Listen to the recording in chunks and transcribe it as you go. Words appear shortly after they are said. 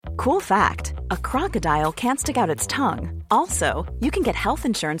Cool fact, a crocodile can't stick out its tongue. Also, you can get health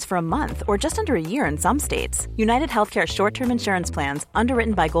insurance for a month or just under a year in some states. United Healthcare short-term insurance plans,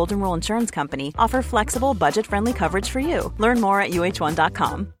 underwritten by Golden Rule Insurance Company, offer flexible, budget-friendly coverage for you. Learn more at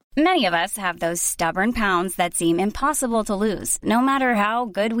uh1.com. Many of us have those stubborn pounds that seem impossible to lose, no matter how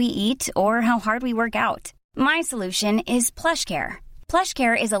good we eat or how hard we work out. My solution is PlushCare.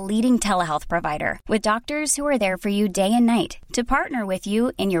 PlushCare is a leading telehealth provider with doctors who are there for you day and night to partner with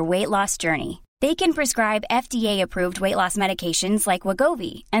you in your weight loss journey. They can prescribe FDA-approved weight loss medications like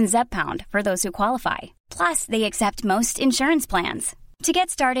Wegovy and Zepbound for those who qualify. Plus, they accept most insurance plans. To get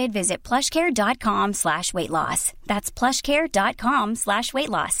started, visit plushcare.com/weightloss. That's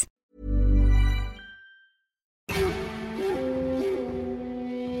plushcare.com/weightloss.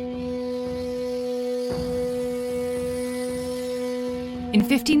 In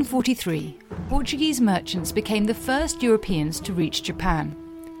 1543, Portuguese merchants became the first Europeans to reach Japan.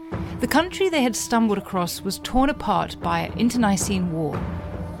 The country they had stumbled across was torn apart by an internecine war,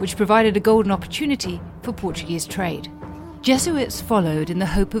 which provided a golden opportunity for Portuguese trade. Jesuits followed in the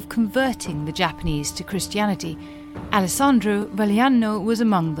hope of converting the Japanese to Christianity. Alessandro Valiano was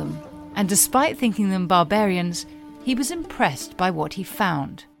among them, and despite thinking them barbarians, he was impressed by what he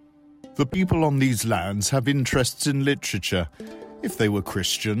found. The people on these lands have interests in literature. If they were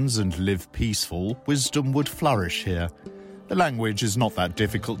Christians and lived peaceful, wisdom would flourish here. The language is not that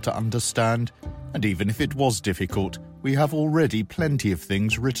difficult to understand, and even if it was difficult, we have already plenty of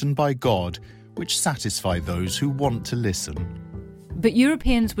things written by God which satisfy those who want to listen. But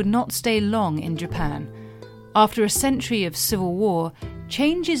Europeans would not stay long in Japan. After a century of civil war,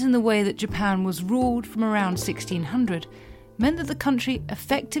 changes in the way that Japan was ruled from around 1600 meant that the country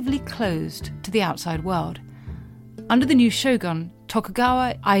effectively closed to the outside world. Under the new shogun,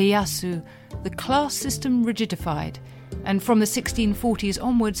 Tokugawa Ieyasu, the class system rigidified, and from the 1640s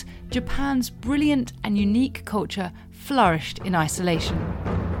onwards, Japan's brilliant and unique culture flourished in isolation.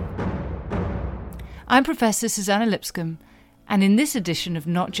 I'm Professor Susanna Lipscomb, and in this edition of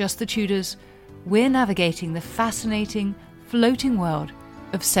Not Just the Tudors, we're navigating the fascinating, floating world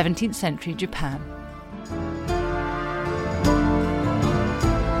of 17th century Japan.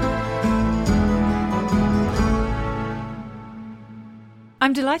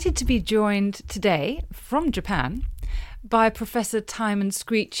 I'm delighted to be joined today from Japan by Professor Tymon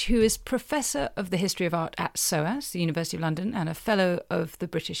Screech, who is Professor of the History of Art at SOAS, the University of London, and a Fellow of the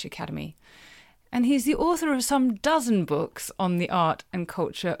British Academy. And he's the author of some dozen books on the art and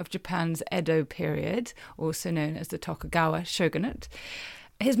culture of Japan's Edo period, also known as the Tokugawa shogunate.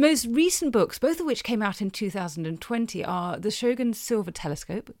 His most recent books, both of which came out in 2020, are The Shogun's Silver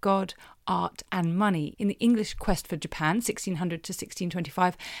Telescope, God, Art and Money in the English Quest for Japan, 1600 to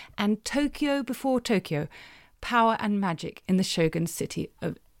 1625, and Tokyo Before Tokyo, Power and Magic in the Shogun's City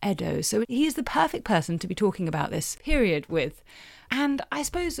of Edo. So he is the perfect person to be talking about this period with. And I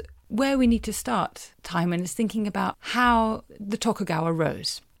suppose where we need to start, Tymon, is thinking about how the Tokugawa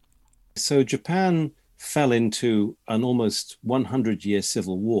rose. So Japan fell into an almost 100-year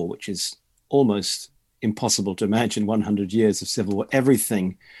civil war, which is almost impossible to imagine 100 years of civil war.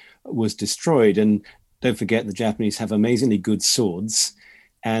 Everything was destroyed. And don't forget, the Japanese have amazingly good swords.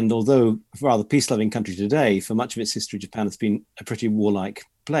 And although a rather peace-loving country today, for much of its history, Japan has been a pretty warlike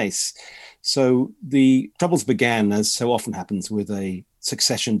place. So the troubles began, as so often happens, with a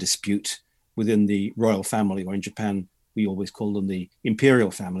succession dispute within the royal family, or in Japan, we always call them the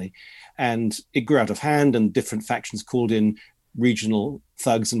imperial family. And it grew out of hand, and different factions called in regional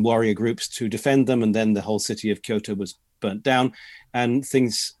thugs and warrior groups to defend them. And then the whole city of Kyoto was burnt down and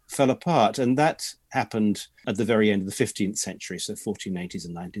things fell apart. And that happened at the very end of the 15th century, so 1480s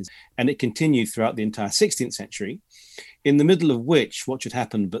and 90s. And it continued throughout the entire 16th century, in the middle of which, what should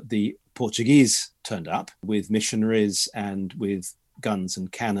happen, but the Portuguese turned up with missionaries and with guns and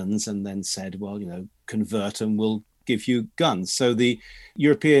cannons, and then said, well, convert and we'll give you guns. So the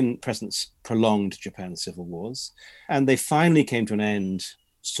European presence prolonged Japan's civil wars, and they finally came to an end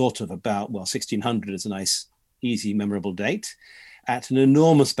sort of about, 1600 is a nice, easy, memorable date, at an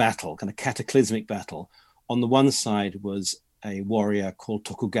enormous battle, kind of cataclysmic battle. On the one side was a warrior called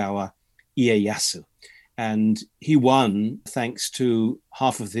Tokugawa Ieyasu, and he won thanks to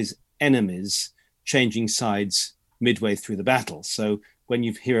half of his enemies changing sides midway through the battle. So when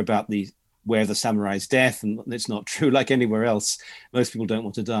you hear about the Way of the Samurai's death, and it's not true, like anywhere else, most people don't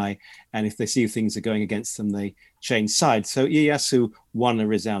want to die. And if they see things are going against them, they change sides. So Ieyasu won a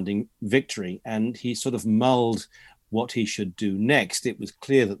resounding victory, and he sort of mulled what he should do next. It was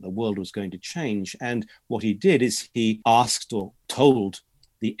clear that the world was going to change. And what he did is he asked or told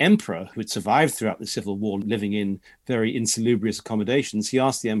the emperor, who had survived throughout the Civil War, living in very insalubrious accommodations, he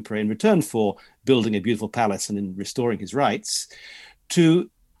asked the emperor, in return for building a beautiful palace and in restoring his rights, to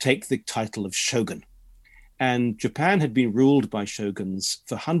take the title of shogun. And Japan had been ruled by shoguns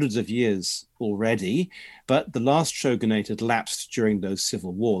for hundreds of years already, but the last shogunate had lapsed during those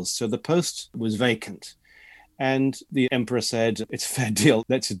civil wars. So the post was vacant. And the emperor said, it's a fair deal,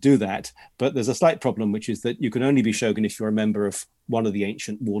 let's do that. But there's a slight problem, which is that you can only be shogun if you're a member of one of the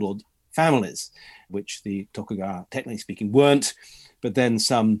ancient warlord families, which the Tokugawa, technically speaking, weren't. But then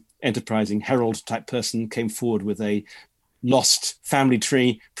some enterprising herald type person came forward with a lost family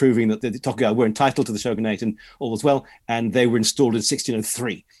tree, proving that the Tokugawa were entitled to the shogunate and all was well, and they were installed in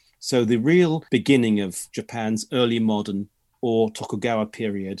 1603. So the real beginning of Japan's early modern or Tokugawa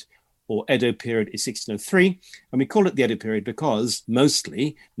period or Edo period is 1603. And we call it the Edo period because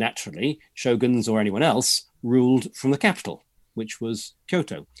mostly, naturally, shoguns or anyone else ruled from the capital, which was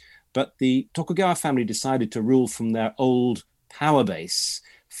Kyoto. But the Tokugawa family decided to rule from their old power base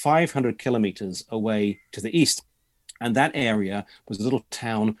 500 kilometers away to the east. And that area was a little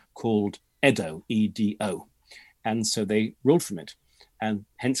town called Edo, E-D-O. And so they ruled from it. And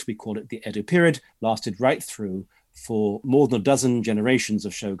hence we call it the Edo period, lasted right through for more than a dozen generations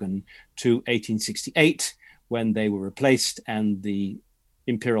of shogun to 1868, when they were replaced and the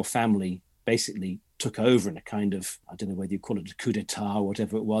imperial family basically took over in a kind of, I don't know whether you call it a coup d'etat or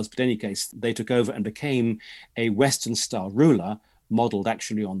whatever it was, but in any case, they took over and became a Western-style ruler, modeled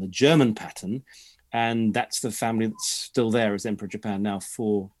actually on the German pattern. And that's the family that's still there as Emperor of Japan now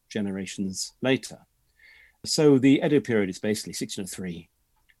 4 generations later. So the Edo period is basically 1603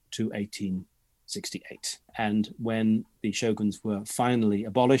 to 1868. And when the shoguns were finally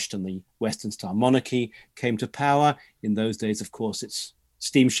abolished and the Western-style monarchy came to power, in those days, of course, it's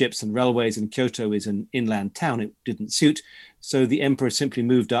steamships and railways, and Kyoto is an inland town. It didn't suit. So the emperor simply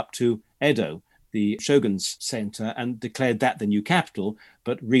moved up to Edo, the shogun's center, and declared that the new capital,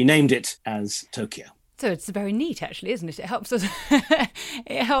 but renamed it as Tokyo. So it's very neat, actually, isn't it? It helps us.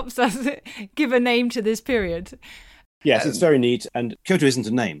 It helps us give a name to this period. Yes, it's very neat. And Kyoto isn't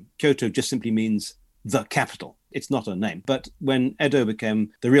a name. Kyoto just simply means the capital. It's not a name. But when Edo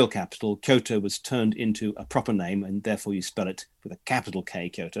became the real capital, Kyoto was turned into a proper name, and therefore you spell it with a capital K,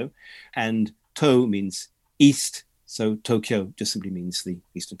 Kyoto. And To means east, so Tokyo just simply means the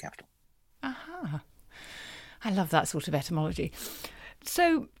eastern capital. Aha. I love that sort of etymology.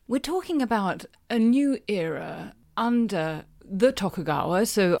 So we're talking about a new era under the Tokugawa.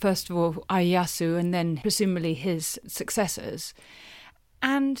 So first of all, Ieyasu, and then presumably his successors.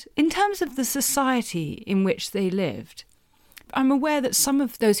 And in terms of the society in which they lived, I'm aware that some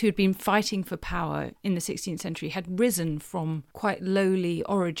of those who had been fighting for power in the 16th century had risen from quite lowly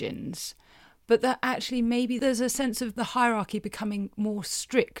origins, but that actually maybe there's a sense of the hierarchy becoming more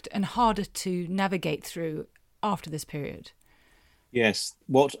strict and harder to navigate through after this period. Yes,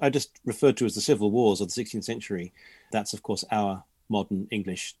 what I just referred to as the civil wars of the 16th century, that's of course our modern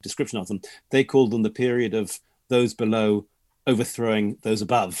English description of them. They called them the period of those below overthrowing those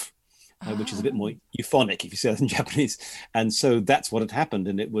above, which is a bit more euphonic if you say that in Japanese. And so that's what had happened.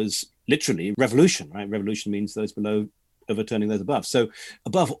 And it was literally revolution, right? Revolution means those below overturning those above. So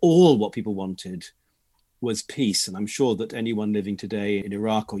above all, what people wanted was peace. And I'm sure that anyone living today in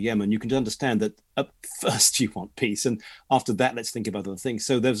Iraq or Yemen, you can understand that at first you want peace. And after that, let's think about other things.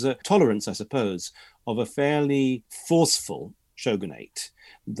 So there's a tolerance, I suppose, of a fairly forceful shogunate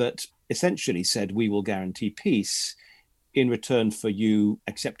that essentially said, we will guarantee peace in return for you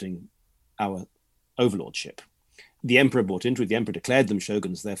accepting our overlordship. The emperor bought into it. The emperor declared them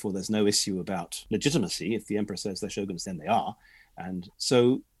shoguns. Therefore, there's no issue about legitimacy. If the emperor says they're shoguns, then they are. And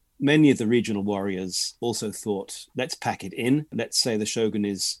so many of the regional warriors also thought, let's pack it in. Let's say the shogun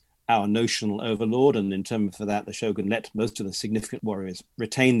is our notional overlord. And in turn for that, the shogun let most of the significant warriors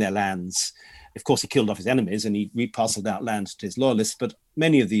retain their lands. Of course, he killed off his enemies and he reparceled out land to his loyalists. But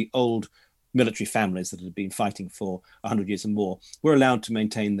many of the old military families that had been fighting for 100 years and more were allowed to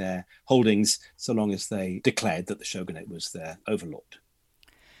maintain their holdings so long as they declared that the shogunate was their overlord.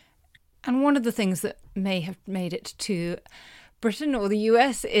 And one of the things that may have made it to Britain or the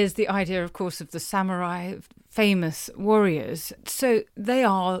US is the idea, of course, of the samurai, famous warriors. So they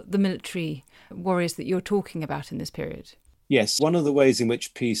are the military warriors that you're talking about in this period. Yes, one of the ways in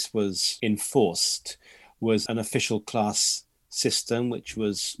which peace was enforced was an official class system, which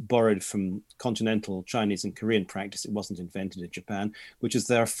was borrowed from continental Chinese and Korean practice. It wasn't invented in Japan, which is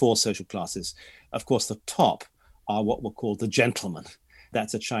there are 4 social classes. Of course, the top are what were called the gentlemen.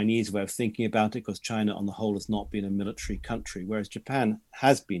 That's a Chinese way of thinking about it, because China on the whole has not been a military country, whereas Japan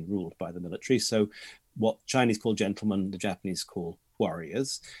has been ruled by the military. So what Chinese call gentlemen, the Japanese call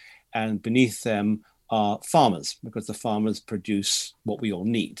warriors, and beneath them are farmers, because the farmers produce what we all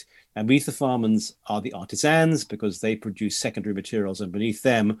need. And beneath the farmers are the artisans, because they produce secondary materials, and beneath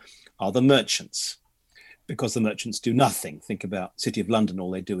them are the merchants, because the merchants do nothing. Think about City of London,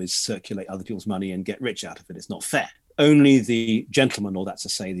 all they do is circulate other people's money and get rich out of it. It's not fair. Only the gentlemen, or that's to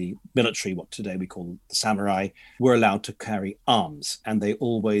say the military, what today we call the samurai, were allowed to carry arms. And they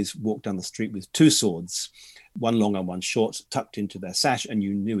always walked down the street with two swords, one long and one short, tucked into their sash, and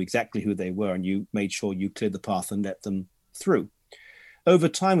you knew exactly who they were, and you made sure you cleared the path and let them through. Over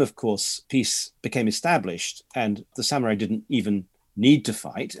time, of course, peace became established, and the samurai didn't even need to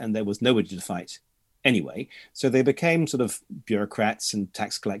fight, and there was nobody to fight anyway. So they became sort of bureaucrats and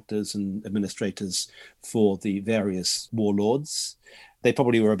tax collectors and administrators for the various warlords. They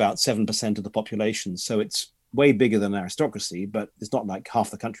probably were about 7% of the population, so it's way bigger than aristocracy, but it's not like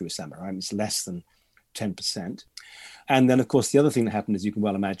half the country was samurai. I mean, it's less than 10%. And then, of course, the other thing that happened, as you can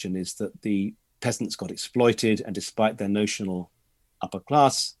well imagine, is that the peasants got exploited, and despite their notional upper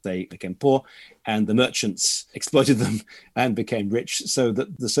class, they became poor, and the merchants exploited them and became rich, so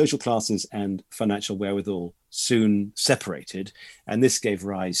that the social classes and financial wherewithal soon separated. And this gave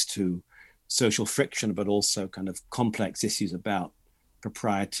rise to social friction, but also kind of complex issues about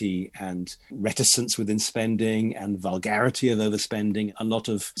propriety and reticence within spending and vulgarity of overspending, a lot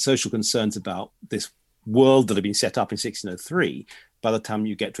of social concerns about this world that had been set up in 1603. By the time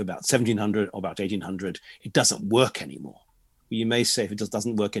you get to about 1700 or about 1800, it doesn't work anymore. You may say, if it just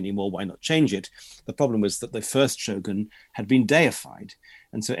doesn't work anymore, why not change it? The problem was that the first shogun had been deified.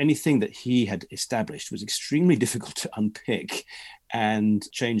 And so anything that he had established was extremely difficult to unpick and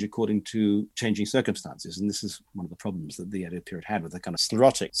change according to changing circumstances. And this is one of the problems that the Edo period had with a kind of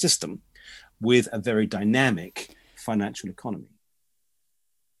sclerotic system with a very dynamic financial economy.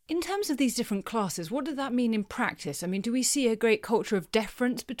 In terms of these different classes, what does that mean in practice? I mean, do we see a great culture of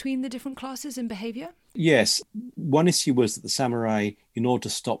deference between the different classes in behaviour? Yes. One issue was that the samurai, in order to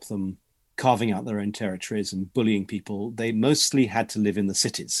stop them carving out their own territories and bullying people, they mostly had to live in the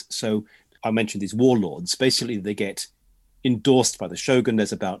cities. So I mentioned these warlords. Basically, they get endorsed by the shogun.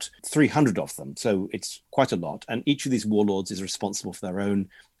 There's about 300 of them, so it's quite a lot. And each of these warlords is responsible for their own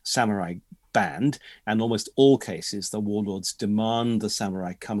samurai band, and almost all cases the warlords demand the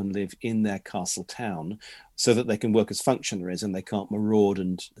samurai come and live in their castle town so that they can work as functionaries and they can't maraud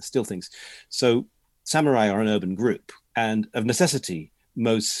and steal things. So samurai are an urban group, and of necessity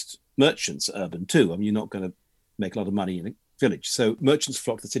most merchants are urban too. I mean, you're not going to make a lot of money in a village, so merchants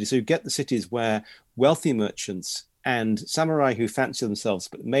flock to the city. So you get the cities where wealthy merchants and samurai who fancy themselves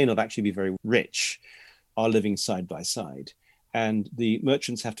but may not actually be very rich are living side by side. And the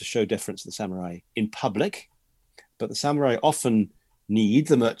merchants have to show deference to the samurai in public, but the samurai often need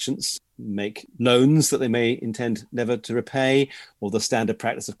the merchants, make loans that they may intend never to repay, or the standard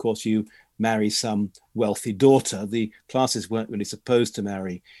practice, of course, you marry some wealthy daughter. The classes weren't really supposed to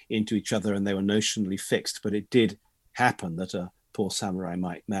marry into each other, and they were notionally fixed, but it did happen that a poor samurai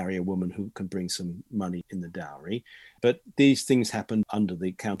might marry a woman who can bring some money in the dowry. But these things happened under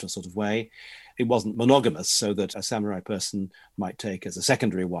the counter sort of way. It wasn't monogamous, so that a samurai person might take as a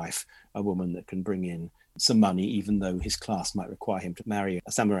secondary wife a woman that can bring in some money, even though his class might require him to marry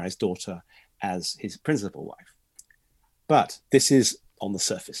a samurai's daughter as his principal wife. But this is on the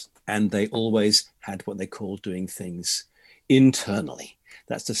surface, and they always had what they called doing things internally.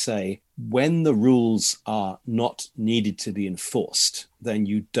 That's to say, when the rules are not needed to be enforced, then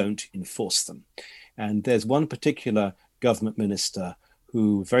you don't enforce them. And there's one particular government minister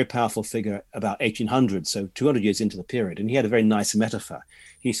who, very powerful figure, about 1800, so 200 years into the period, and he had a very nice metaphor.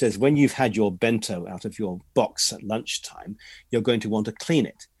 He says, when you've had your bento out of your box at lunchtime, you're going to want to clean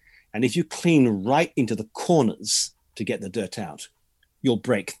it. And if you clean right into the corners to get the dirt out, you'll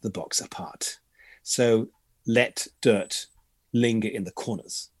break the box apart. So let dirt linger in the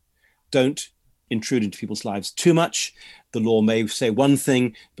corners. Don't intrude into people's lives too much. The law may say one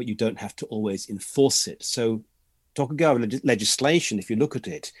thing, but you don't have to always enforce it. So Tokugawa legislation, if you look at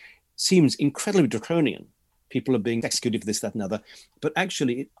it, seems incredibly draconian. People are being executed for this, that, and other, but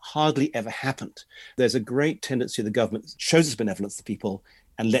actually it hardly ever happened. There's a great tendency the government shows its benevolence to people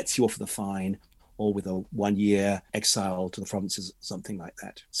and lets you off with a fine or with a 1-year exile to the provinces, something like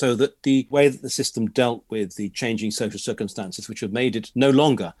that. So that the way that the system dealt with the changing social circumstances, which have made it no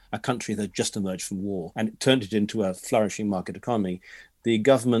longer a country that just emerged from war, and it turned it into a flourishing market economy, the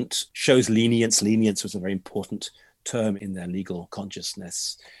government shows lenience. Lenience was a very important term in their legal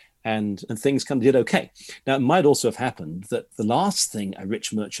consciousness. And things kind of did okay. Now, it might also have happened that the last thing a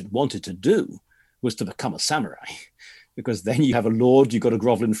rich merchant wanted to do was to become a samurai. because then you have a lord you've got to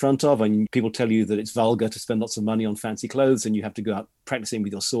grovel in front of, and people tell you that it's vulgar to spend lots of money on fancy clothes, and you have to go out practicing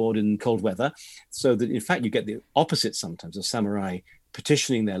with your sword in cold weather. So that, in fact, you get the opposite sometimes of samurai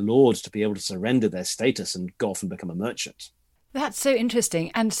petitioning their lords to be able to surrender their status and go off and become a merchant. That's so interesting,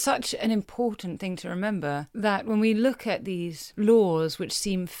 and such an important thing to remember, that when we look at these laws which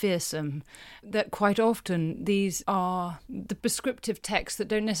seem fearsome, that quite often these are the prescriptive texts that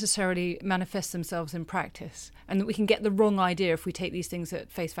don't necessarily manifest themselves in practice, and that we can get the wrong idea if we take these things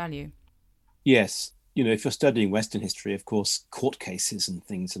at face value. Yes. If you're studying Western history, of course, court cases and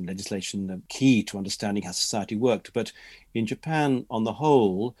things and legislation are key to understanding how society worked. But in Japan, on the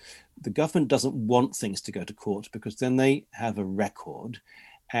whole, the government doesn't want things to go to court because then they have a record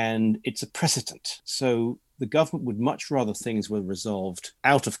and it's a precedent. So the government would much rather things were resolved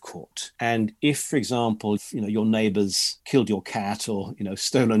out of court. And if, for example, your neighbors killed your cat or,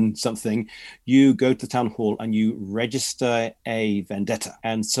 stolen something, you go to the town hall and you register a vendetta.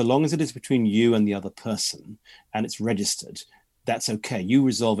 And so long as it is between you and the other person and it's registered, that's okay. You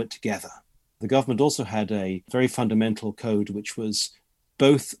resolve it together. The government also had a very fundamental code, which was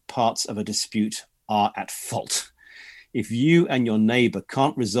both parts of a dispute are at fault. If you and your neighbor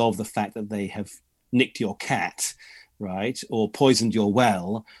can't resolve the fact that they have nicked your cat, right, or poisoned your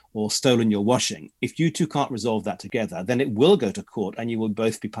well, or stolen your washing, if you two can't resolve that together, then it will go to court and you will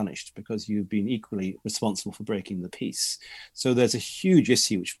both be punished because you've been equally responsible for breaking the peace. So there's a huge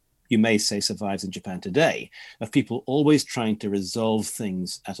issue, which you may say survives in Japan today, of people always trying to resolve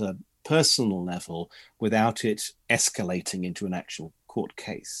things at a personal level without it escalating into an actual court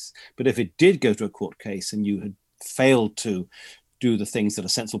case. But if it did go to a court case and you had failed to do the things that a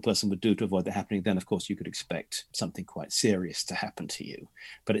sensible person would do to avoid that happening, then of course you could expect something quite serious to happen to you.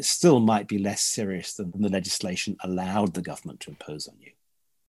 But it still might be less serious than the legislation allowed the government to impose on you.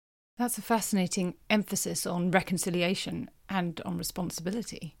 That's a fascinating emphasis on reconciliation and on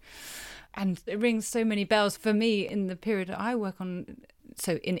responsibility. And it rings so many bells for me in the period I work on.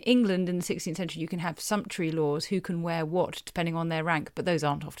 So in England in the 16th century, you can have sumptuary laws, who can wear what, depending on their rank, but those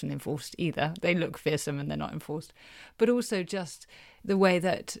aren't often enforced either. They look fearsome and they're not enforced. But also just the way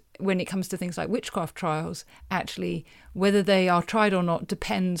that when it comes to things like witchcraft trials, actually, whether they are tried or not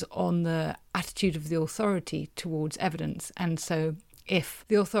depends on the attitude of the authority towards evidence. And so if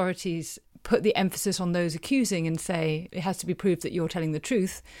the authorities put the emphasis on those accusing and say it has to be proved that you're telling the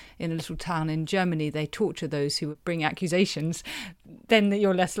truth, in a little town in Germany they torture those who bring accusations, then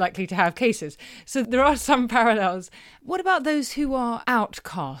you're less likely to have cases. So there are some parallels. What about those who are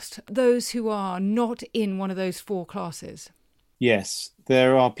outcast, those who are not in one of those four classes? Yes,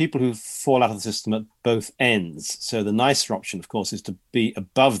 there are people who fall out of the system at both ends. So the nicer option, of course, is to be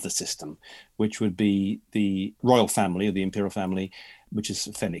above the system, which would be the royal family or the imperial family, which is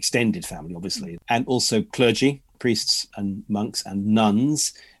a fairly extended family, obviously, and also clergy, priests and monks and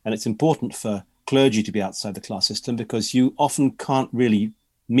nuns. And it's important for clergy to be outside the class system because you often can't really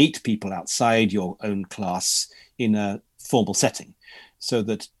meet people outside your own class in a formal setting, so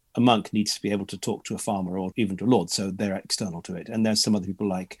that a monk needs to be able to talk to a farmer or even to a lord, so they're external to it. And there's some other people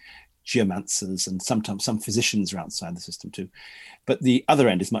like geomancers, and sometimes some physicians are outside the system too. But the other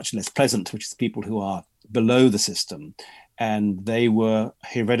end is much less pleasant, which is the people who are below the system. And they were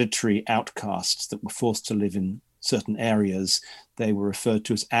hereditary outcasts that were forced to live in certain areas. They were referred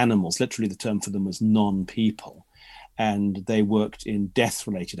to as animals. Literally, the term for them was non-people. And they worked in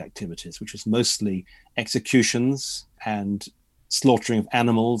death-related activities, which was mostly executions and slaughtering of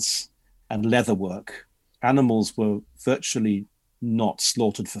animals and leather work. Animals were virtually not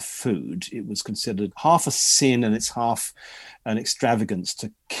slaughtered for food. It was considered half a sin and it's half an extravagance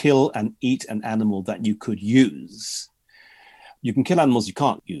to kill and eat an animal that you could use. You can kill animals you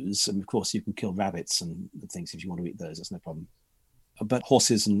can't use, and of course you can kill rabbits and things if you want to eat those, that's no problem. But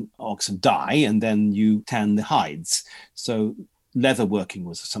horses and oxen die, and then you tan the hides. So leather working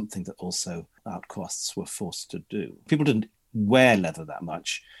was something that also outcasts were forced to do. People didn't wear leather that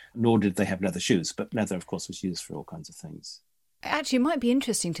much, nor did they have leather shoes, but leather, of course, was used for all kinds of things. Actually, it might be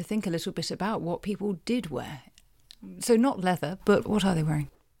interesting to think a little bit about what people did wear. So not leather, but what are they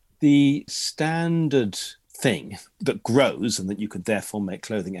wearing? The standard thing that grows and that you could therefore make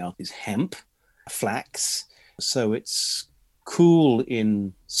clothing out is hemp, flax. So it's cool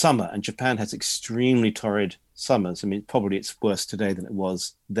in summer, and Japan has extremely torrid summers. I mean, probably it's worse today than it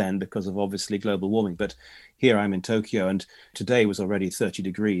was then because of obviously global warming. But here I'm in Tokyo, and today was already 30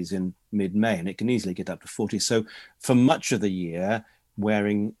 degrees in mid-May, and it can easily get up to 40. So for much of the year,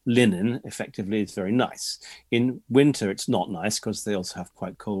 wearing linen effectively is very nice. In winter, it's not nice because they also have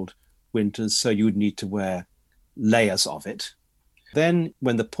quite cold winters, so you would need to wear layers of it. Then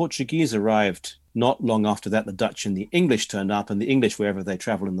when the Portuguese arrived not long after that, the Dutch and the English turned up, and the English, wherever they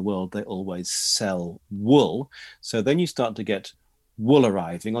travel in the world, they always sell wool. So then you start to get wool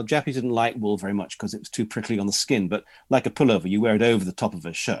arriving. Well, Japanese didn't like wool very much because it was too prickly on the skin, but like a pullover, you wear it over the top of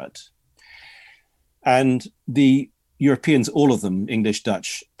a shirt. And the Europeans, all of them, English,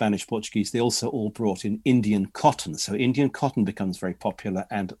 Dutch, Spanish, Portuguese, they also all brought in Indian cotton. So Indian cotton becomes very popular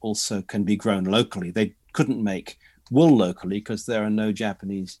and also can be grown locally. They couldn't make wool locally because there are no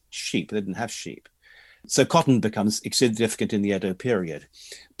Japanese sheep. They didn't have sheep. So cotton becomes significant in the Edo period.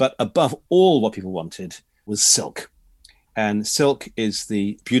 But above all, what people wanted was silk. And silk is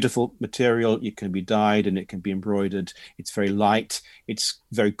the beautiful material. It can be dyed and it can be embroidered. It's very light. It's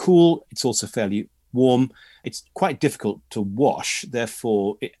very cool. It's also fairly warm. It's quite difficult to wash.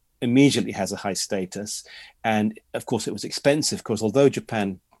 Therefore, it immediately has a high status. And of course, it was expensive because although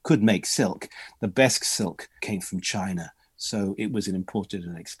Japan could make silk, the best silk came from China. So it was an imported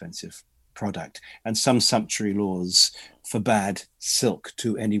and expensive product. And some sumptuary laws forbade silk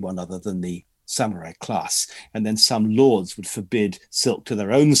to anyone other than the samurai class. And then some lords would forbid silk to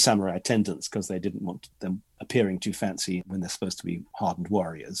their own samurai attendants because they didn't want them appearing too fancy when they're supposed to be hardened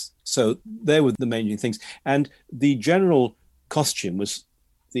warriors. So there were the main things. And the general costume was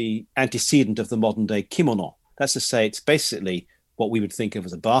the antecedent of the modern day kimono. That's to say, it's basically what we would think of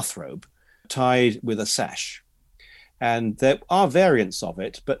as a bathrobe tied with a sash. And there are variants of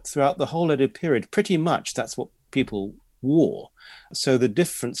it, but throughout the whole Edo period, pretty much that's what people wore. So the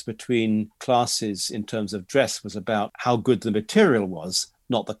difference between classes in terms of dress was about how good the material was,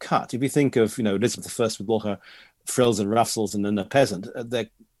 not the cut. If you think of, Elizabeth I with all her frills and ruffles and then a peasant, their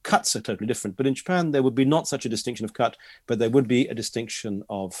cuts are totally different. But in Japan, there would be not such a distinction of cut, but there would be a distinction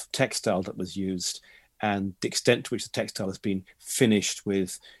of textile that was used and the extent to which the textile has been finished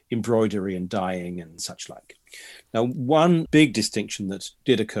with embroidery and dyeing and such like. Now, one big distinction that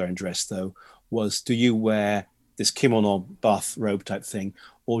did occur in dress, though, was do you wear this kimono bathrobe type thing,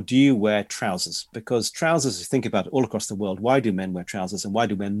 or do you wear trousers? Because trousers, if you think about it all across the world, why do men wear trousers and why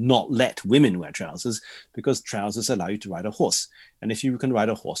do men not let women wear trousers? Because trousers allow you to ride a horse. And if you can ride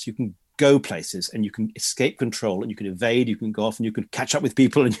a horse, you can go places and you can escape control and you can evade, you can go off and you can catch up with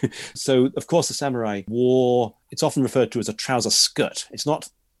people. So, of course, the samurai wore, it's often referred to as a trouser skirt. It's not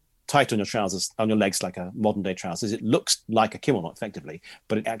tight on your trousers, on your legs like a modern day trousers. It looks like a kimono effectively,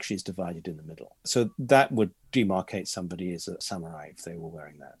 but it actually is divided in the middle. So that would demarcate somebody as a samurai if they were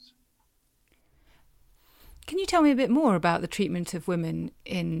wearing that. Can you tell me a bit more about the treatment of women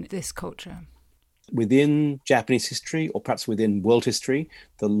in this culture? Within Japanese history, or perhaps within world history,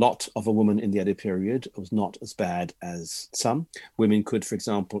 the lot of a woman in the Edo period was not as bad as some. Women could, for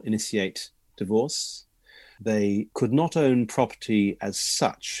example, initiate divorce. They could not own property as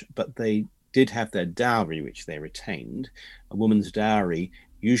such, but they did have their dowry, which they retained. A woman's dowry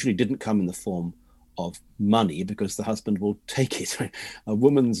usually didn't come in the form of money because the husband will take it. A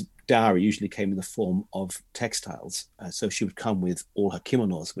woman's dowry usually came in the form of textiles. So she would come with all her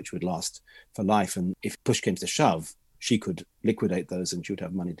kimonos, which would last for life. And if push came to shove, she could liquidate those and she would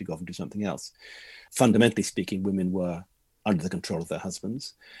have money to go off and do something else. Fundamentally speaking, women were under the control of their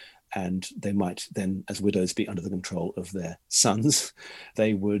husbands. And they might then, as widows, be under the control of their sons.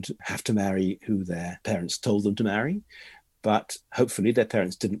 They would have to marry who their parents told them to marry. But hopefully their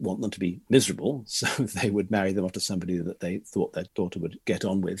parents didn't want them to be miserable, so they would marry them off to somebody that they thought their daughter would get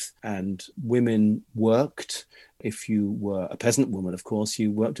on with. And women worked. If you were a peasant woman, of course, you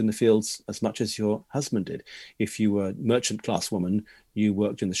worked in the fields as much as your husband did. If you were a merchant class woman, you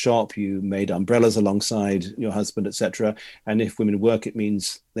worked in the shop, you made umbrellas alongside your husband, etc. And if women work, it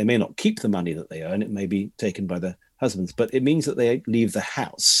means they may not keep the money that they earn. It may be taken by the husbands, but it means that they leave the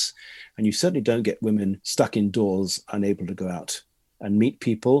house. And you certainly don't get women stuck indoors, unable to go out and meet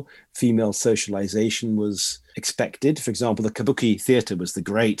people. Female socialization was expected. For example, the kabuki theatre was the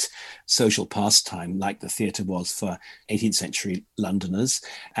great social pastime, like the theatre was for 18th century Londoners,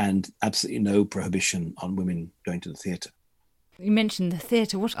 and absolutely no prohibition on women going to the theatre. You mentioned the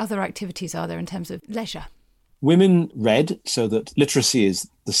theatre. What other activities are there in terms of leisure? Women read, so that literacy is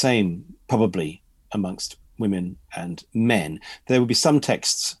the same probably amongst women and men. There would be some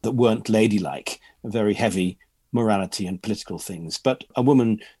texts that weren't ladylike, very heavy morality and political things, but a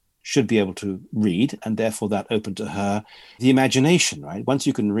woman should be able to read, and therefore that opened to her the imagination, right? Once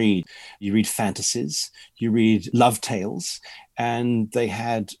you can read, you read fantasies, you read love tales, and they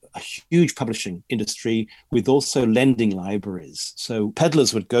had a huge publishing industry with also lending libraries. So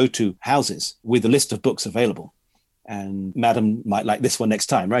peddlers would go to houses with a list of books available, and madam might like this one next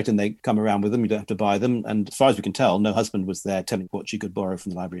time, right? And they come around with them, you don't have to buy them. And as far as we can tell, no husband was there telling what she could borrow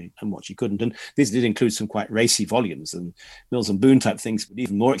from the library and what she couldn't. And these did include some quite racy volumes, and Mills and Boon type things, but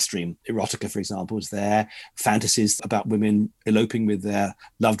even more extreme. Erotica, for example, was there, fantasies about women eloping with their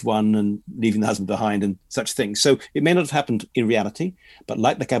loved one and leaving the husband behind and such things. So it may not have happened in reality, but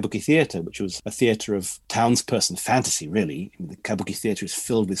like the Kabuki Theatre, which was a theatre of townsperson fantasy, really, the Kabuki Theatre is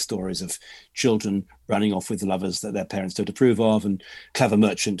filled with stories of children running off with the lovers that their parents don't approve of, and clever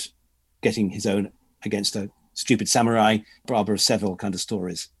merchant getting his own against a stupid samurai, Barbara of Seville kind of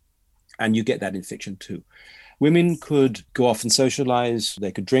stories. And you get that in fiction too. Women could go off and socialize,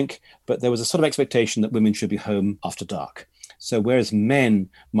 they could drink, but there was a sort of expectation that women should be home after dark. So whereas men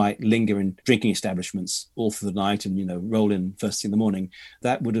might linger in drinking establishments all through the night and, roll in first thing in the morning,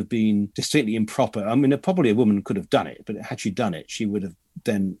 that would have been distinctly improper. I mean, probably a woman could have done it, but had she done it, she would have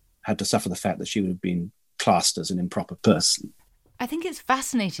then had to suffer the fact that she would have been classed as an improper person. I think it's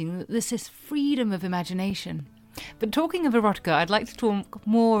fascinating that there's this freedom of imagination. But talking of erotica, I'd like to talk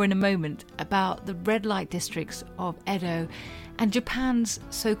more in a moment about the red light districts of Edo and Japan's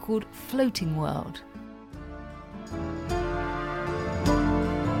so-called floating world.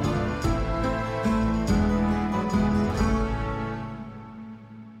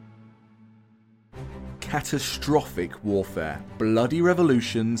 Catastrophic warfare, bloody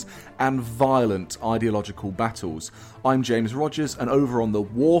revolutions, and violent ideological battles. I'm James Rogers, and over on the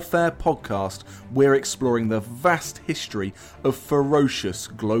Warfare podcast, we're exploring the vast history of ferocious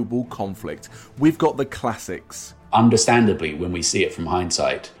global conflict. We've got the classics. Understandably, when we see it from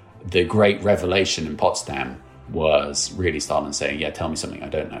hindsight, the great revelation in Potsdam was really Stalin saying, yeah, tell me something I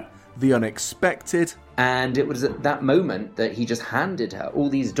don't know. The unexpected. And it was at that moment that he just handed her all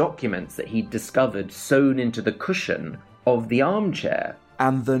these documents that he'd discovered sewn into the cushion of the armchair.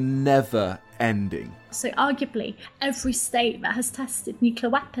 And the never ending. So arguably, every state that has tested nuclear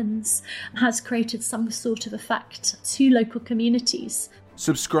weapons has created some sort of effect to local communities.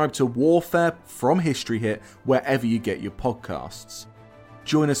 Subscribe to Warfare from History Hit wherever you get your podcasts.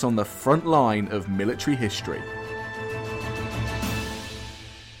 Join us on the front line of military history.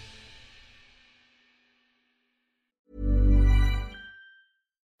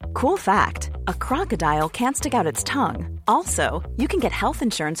 Cool fact, a crocodile can't stick out its tongue. Also, you can get health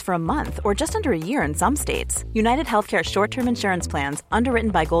insurance for a month or just under a year in some states. United Healthcare short-term insurance plans,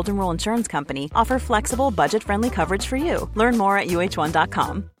 underwritten by Golden Rule Insurance Company, offer flexible, budget-friendly coverage for you. Learn more at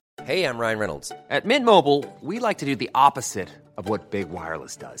uh1.com. Hey, I'm Ryan Reynolds. At Mint Mobile, we like to do the opposite of what Big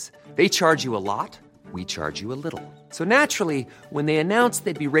Wireless does. They charge you a lot, we charge you a little. So naturally, when they announced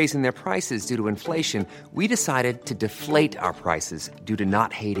they'd be raising their prices due to inflation, we decided to deflate our prices due to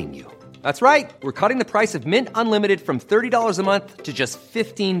not hating you. That's right. We're cutting the price of Mint Unlimited from $30 a month to just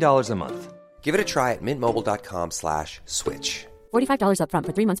 $15 a month. Give it a try at mintmobile.com/switch. $45 up front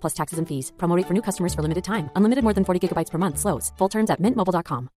for 3 months plus taxes and fees. Promo rate for new customers for limited time. Unlimited more than 40 gigabytes per month. Slows full terms at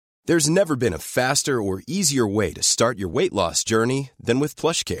mintmobile.com. There's never been a faster or easier way to start your weight loss journey than with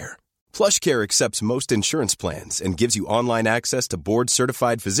PlushCare. PlushCare accepts most insurance plans and gives you online access to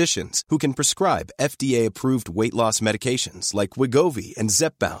board-certified physicians who can prescribe FDA-approved weight loss medications like Wegovy and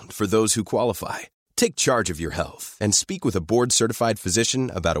Zepbound for those who qualify. Take charge of your health and speak with a board-certified physician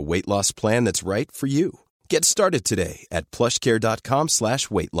about a weight loss plan that's right for you. Get started today at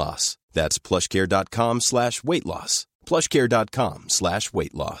plushcare.com/weight loss. That's plushcare.com/weight loss.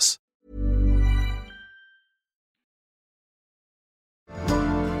 plushcare.com/weight loss.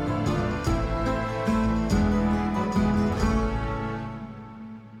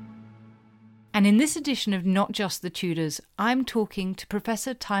 And in this edition of Not Just the Tudors, I'm talking to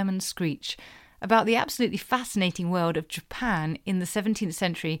Professor Tymon Screech about the absolutely fascinating world of Japan in the 17th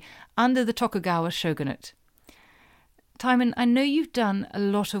century under the Tokugawa shogunate. Tymon, I know you've done a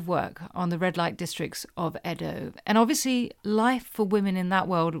lot of work on the red light districts of Edo, and obviously life for women in that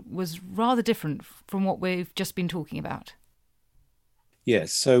world was rather different from what we've just been talking about.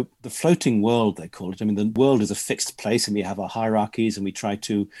 Yes, so the floating world, they call it. I mean, the world is a fixed place and we have our hierarchies and we try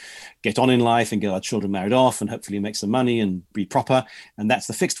to get on in life and get our children married off and hopefully make some money and be proper. And that's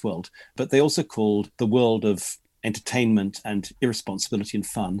the fixed world. But they also called the world of entertainment and irresponsibility and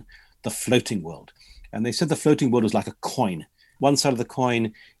fun the floating world. And they said the floating world was like a coin. One side of the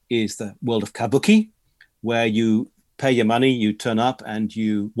coin is the world of kabuki, where you pay your money, you turn up and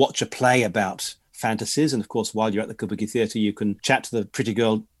you watch a play about fantasies. And of course, while you're at the Kabuki theatre, you can chat to the pretty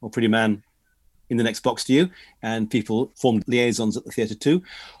girl or pretty man in the next box to you, and people formed liaisons at the theatre too.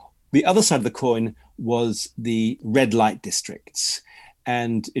 The other side of the coin was the red light districts.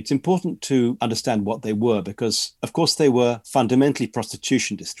 And it's important to understand what they were because, of course, they were fundamentally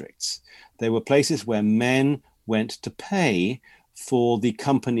prostitution districts. They were places where men went to pay for the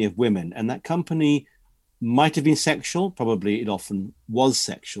company of women. And that company might have been sexual, probably it often was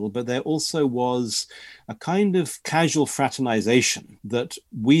sexual, but there also was a kind of casual fraternization that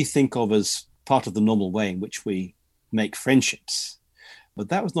we think of as part of the normal way in which we make friendships. But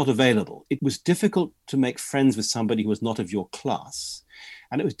that was not available. It was difficult to make friends with somebody who was not of your class.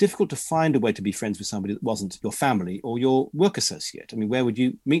 And it was difficult to find a way to be friends with somebody that wasn't your family or your work associate. I mean, where would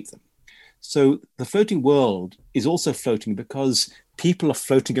you meet them? So the floating world is also floating because people are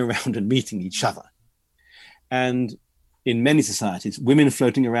floating around and meeting each other. And in many societies, women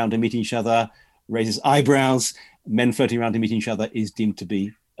floating around and meeting each other raises eyebrows. Men floating around and meeting each other is deemed to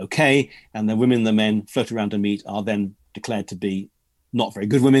be okay. And the women and the men float around and meet are then declared to be not very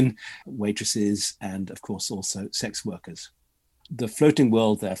good women, waitresses, and of course also sex workers. The floating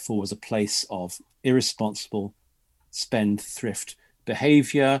world, therefore, was a place of irresponsible, spendthrift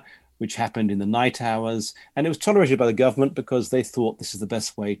behavior, which happened in the night hours. And it was tolerated by the government because they thought this is the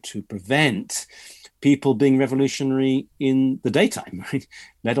best way to prevent people being revolutionary in the daytime, right?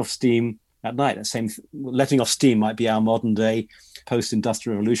 Let off steam at night. Letting off steam might be our modern day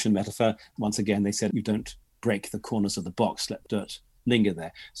post-industrial revolution metaphor. Once again, they said you don't break the corners of the box, let dirt linger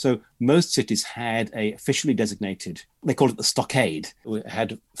there. So most cities had a officially designated, they called it the stockade. It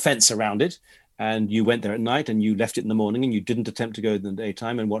had fence around it, and you went there at night and you left it in the morning and you didn't attempt to go in the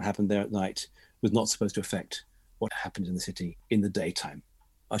daytime, and what happened there at night was not supposed to affect what happened in the city in the daytime.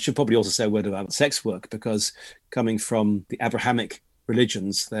 I should probably also say a word about sex work, because coming from the Abrahamic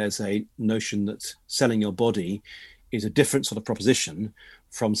religions, there's a notion that selling your body is a different sort of proposition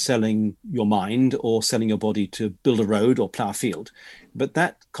from selling your mind or selling your body to build a road or plough a field. But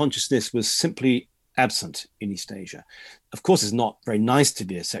that consciousness was simply absent in East Asia. Of course, it's not very nice to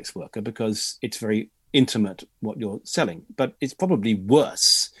be a sex worker because it's very intimate what you're selling, but it's probably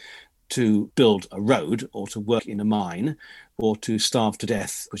worse to build a road or to work in a mine or to starve to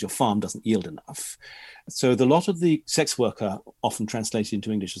death because your farm doesn't yield enough. So the lot of the sex worker, often translated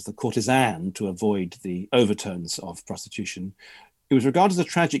into English as the courtesan to avoid the overtones of prostitution, it was regarded as a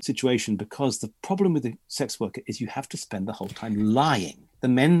tragic situation because the problem with the sex worker is you have to spend the whole time lying. The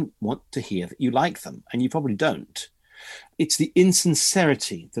men want to hear that you like them, and you probably don't. It's the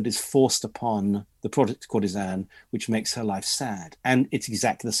insincerity that is forced upon the courtesan which makes her life sad. And it's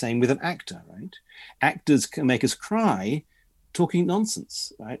exactly the same with an actor, right? Actors can make us cry talking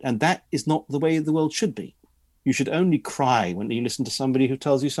nonsense, right? And that is not the way the world should be. You should only cry when you listen to somebody who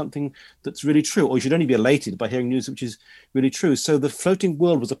tells you something that's really true, or you should only be elated by hearing news which is really true. So the floating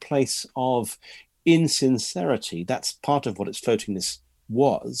world was a place of insincerity. That's part of what its floatingness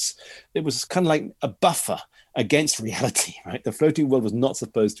was. It was kind of like a buffer against reality, right? The floating world was not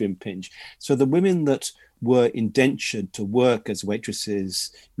supposed to impinge. So the women that were indentured to work as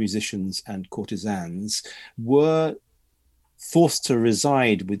waitresses, musicians, and courtesans were forced to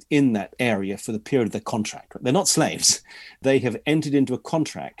reside within that area for the period of their contract. They're not slaves. They have entered into a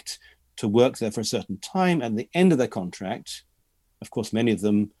contract to work there for a certain time. And at the end of their contract, of course, many of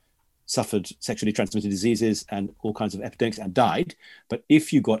them suffered sexually transmitted diseases and all kinds of epidemics and died. But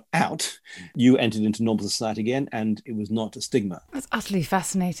if you got out, you entered into normal society again, and it was not a stigma. That's utterly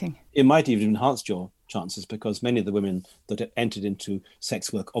fascinating. It might even enhance your chances, because many of the women that had entered into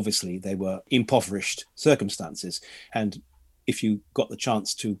sex work, obviously, they were impoverished circumstances. And if you got the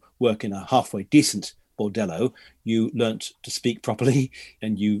chance to work in a halfway decent bordello, you learnt to speak properly,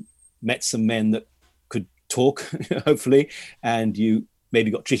 and you met some men that could talk, hopefully, and you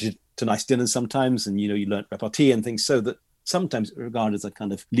maybe got treated to nice dinners sometimes, and you learnt repartee and things, so that sometimes it was regarded as a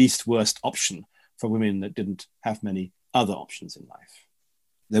kind of least worst option for women that didn't have many other options in life.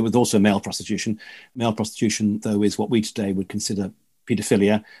 There was also male prostitution. Male prostitution, though, is what we today would consider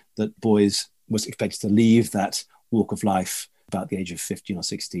paedophilia, that boys was expected to leave that walk of life about the age of 15 or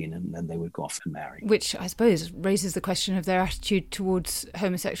 16, and then they would go off and marry. Which I suppose raises the question of their attitude towards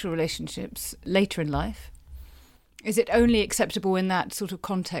homosexual relationships later in life. Is it only acceptable in that sort of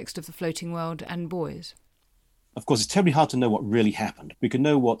context of the floating world and boys? Of course, it's terribly hard to know what really happened. We can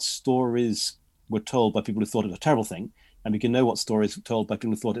know what stories were told by people who thought it was a terrible thing, and we can know what stories were told by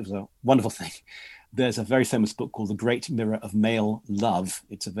people who thought it was a wonderful thing. There's a very famous book called The Great Mirror of Male Love.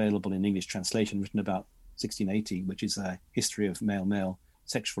 It's available in English translation, written about 1680, which is a history of male-male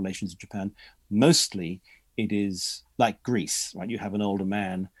sexual relations in Japan. Mostly it is like Greece, right? You have an older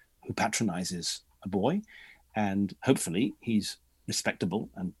man who patronizes a boy, and hopefully he's respectable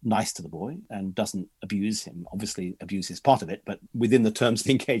and nice to the boy and doesn't abuse him. Obviously abuse is part of it, but within the terms of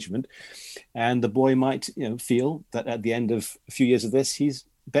the engagement. And the boy might feel that at the end of a few years of this, he's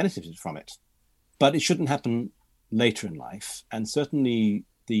benefited from it. But it shouldn't happen later in life. And certainly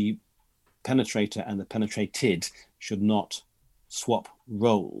the penetrator and the penetrated should not swap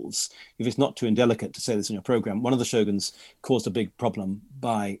roles. If it's not too indelicate to say this in your program, one of the shoguns caused a big problem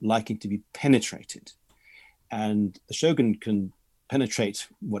by liking to be penetrated. And the shogun can penetrate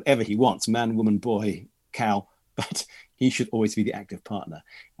whatever he wants, man, woman, boy, cow, but he should always be the active partner.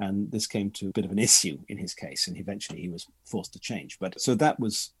 And this came to a bit of an issue in his case, and eventually he was forced to change. But so that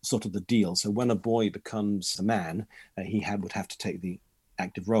was sort of the deal. So when a boy becomes a man, he would have to take the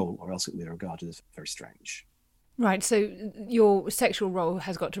active role, or else it would be regarded as very strange. Right, so your sexual role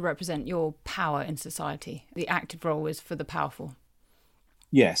has got to represent your power in society. The active role is for the powerful.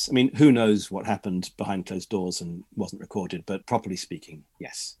 Yes, I mean, who knows what happened behind closed doors and wasn't recorded, but properly speaking,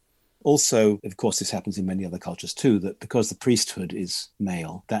 yes. Also, of course, this happens in many other cultures too, that because the priesthood is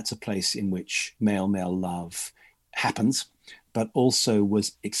male, that's a place in which male-male love happens, but also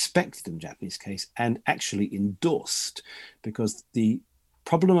was expected in the Japanese case and actually endorsed, because the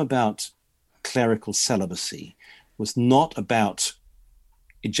problem about clerical celibacy was not about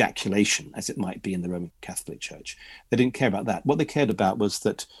ejaculation, as it might be in the Roman Catholic Church. They didn't care about that. What they cared about was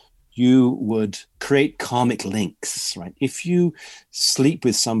that you would create karmic links, right? If you sleep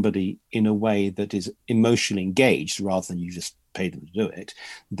with somebody in a way that is emotionally engaged rather than you just pay them to do it,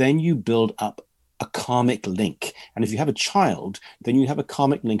 then you build up a karmic link. And if you have a child, then you have a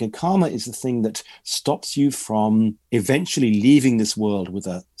karmic link. And karma is the thing that stops you from eventually leaving this world with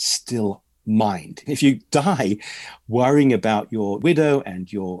a still mind. If you die worrying about your widow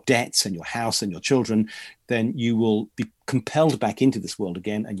and your debts and your house and your children, then you will be compelled back into this world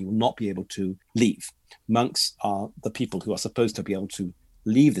again and you will not be able to leave. Monks are the people who are supposed to be able to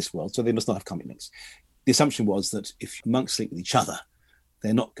leave this world, so they must not have karmic links. The assumption was that if monks sleep with each other,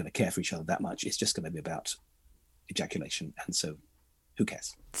 they're not going to care for each other that much. It's just going to be about ejaculation. And so who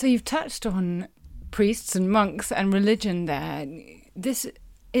cares? So you've touched on priests and monks and religion there. This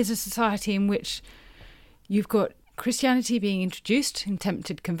is a society in which you've got Christianity being introduced,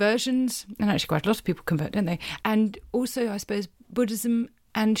 attempted conversions, and actually quite a lot of people convert, don't they? And also, I suppose, Buddhism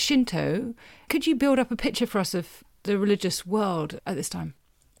and Shinto. Could you build up a picture for us of the religious world at this time?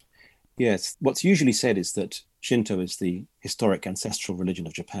 Yes. What's usually said is that Shinto is the historic ancestral religion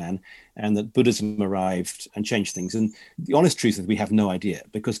of Japan, and that Buddhism arrived and changed things. And the honest truth is we have no idea,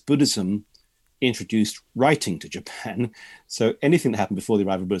 because Buddhism introduced writing to Japan. So anything that happened before the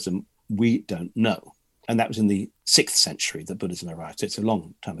arrival of Buddhism, we don't know. And that was in the 6th century that Buddhism arrived. So it's a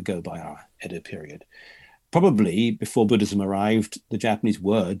long time ago by our Edo period. Probably before Buddhism arrived, the Japanese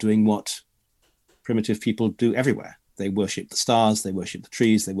were doing what primitive people do everywhere. They worship the stars, they worship the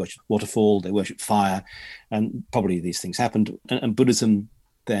trees, they worship waterfall, they worship fire. And probably these things happened. And Buddhism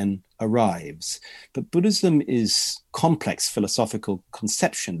then arrives. But Buddhism is complex philosophical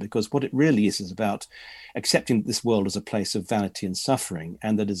conception, because what it really is about accepting this world as a place of vanity and suffering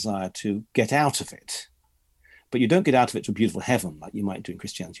and the desire to get out of it. But you don't get out of it to a beautiful heaven like you might do in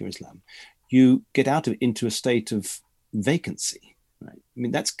Christianity or Islam. You get out of it into a state of vacancy. Right? I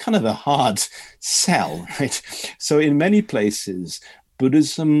mean, that's kind of a hard sell, right? So in many places,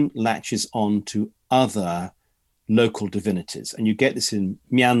 Buddhism latches on to other local divinities. And you get this in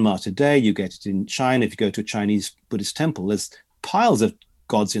Myanmar today, you get it in China. If you go to a Chinese Buddhist temple, there's piles of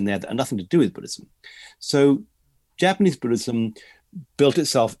gods in there that are nothing to do with Buddhism. So Japanese Buddhism built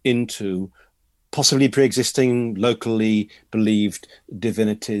itself into possibly pre-existing, locally believed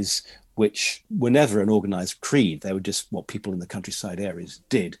divinities, which were never an organized creed. They were just what people in the countryside areas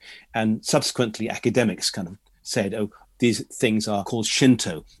did. And subsequently, academics kind of said, oh, these things are called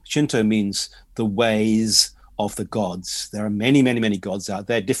Shinto. Shinto means the ways of the gods. There are many, many, many gods out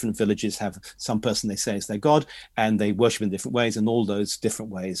there. Different villages have some person they say is their god, and they worship in different ways, and all those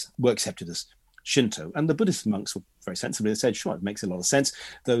different ways were accepted as Shinto. And the Buddhist monks were very sensible. They said, sure, it makes a lot of sense.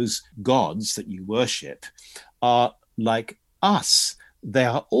 Those gods that you worship are like us. They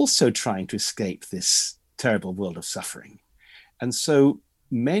are also trying to escape this terrible world of suffering. And so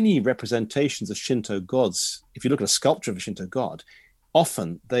many representations of Shinto gods, if you look at a sculpture of a Shinto god,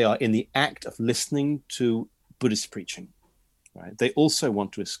 often they are in the act of listening to Buddhist preaching. Right? They also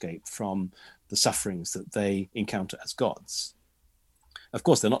want to escape from the sufferings that they encounter as gods. Of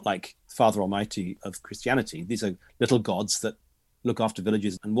course, they're not like Father Almighty of Christianity. These are little gods that look after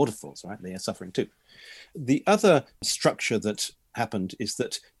villages and waterfalls, right? They are suffering too. The other structure that happened is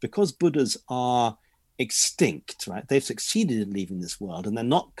that because Buddhas are extinct, right? They've succeeded in leaving this world and they're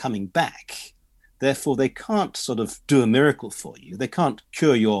not coming back. Therefore, they can't sort of do a miracle for you. They can't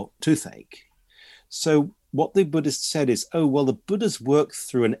cure your toothache. So what the Buddhists said is, oh, well, the Buddhas work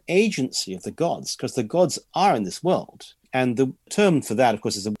through an agency of the gods because the gods are in this world. And the term for that, of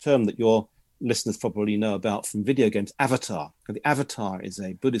course, is a term that your listeners probably know about from video games, avatar. The avatar is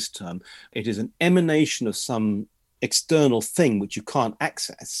a Buddhist term. It is an emanation of some external thing which you can't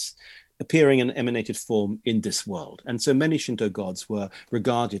access, appearing in an emanated form in this world. And so many Shinto gods were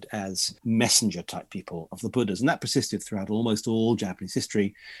regarded as messenger type people of the Buddhas. And that persisted throughout almost all Japanese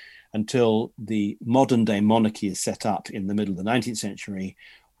history until the modern day monarchy is set up in the middle of the 19th century,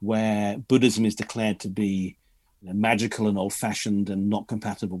 where Buddhism is declared to be magical and old-fashioned and not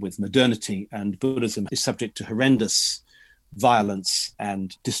compatible with modernity. And Buddhism is subject to horrendous violence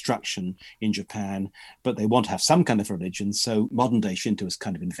and destruction in Japan, but they want to have some kind of religion. So modern day Shinto was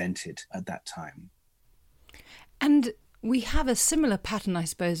kind of invented at that time. And we have a similar pattern, I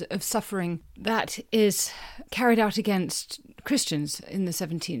suppose, of suffering that is carried out against Christians in the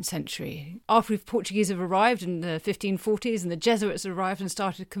 17th century. After the Portuguese have arrived in the 1540s and the Jesuits arrived and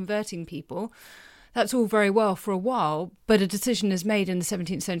started converting people, that's all very well for a while, but a decision is made in the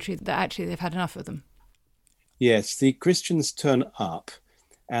 17th century that actually they've had enough of them. Yes, the Christians turn up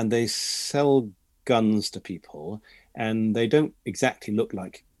and they sell guns to people, and they don't exactly look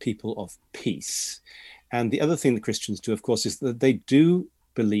like people of peace. And the other thing the Christians do, of course, is that they do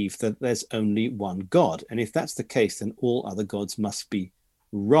believe that there's only one God. And if that's the case, then all other gods must be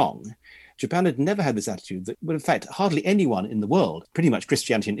wrong. Japan had never had this attitude that, well, in fact, hardly anyone in the world, pretty much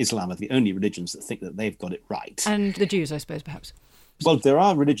Christianity and Islam are the only religions that think that they've got it right. And the Jews, I suppose, perhaps. Well, there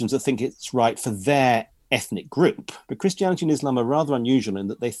are religions that think it's right for their ethnic group, but Christianity and Islam are rather unusual in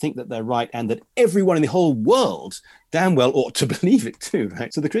that they think that they're right and that everyone in the whole world damn well ought to believe it too,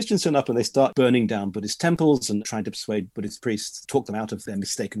 right? So the Christians turn up and they start burning down Buddhist temples and trying to persuade Buddhist priests to talk them out of their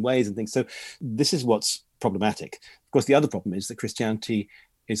mistaken ways and things. So this is what's problematic. Of course, the other problem is that Christianity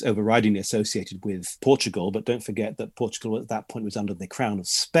is overridingly associated with Portugal, but don't forget that Portugal at that point was under the crown of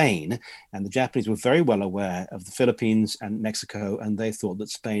Spain, and the Japanese were very well aware of the Philippines and Mexico, and they thought that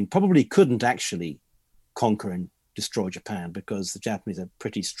Spain probably couldn't actually conquer and destroy Japan because the Japanese are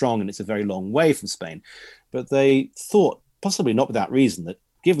pretty strong and it's a very long way from Spain. But they thought, possibly not without reason, that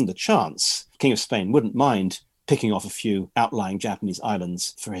given the chance, King of Spain wouldn't mind picking off a few outlying Japanese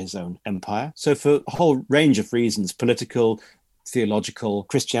islands for his own empire. So for a whole range of reasons, political, theological,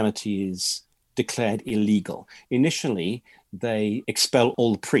 Christianity is declared illegal. Initially, they expel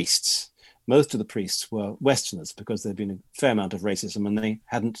all the priests. Most of the priests were Westerners because there'd been a fair amount of racism and they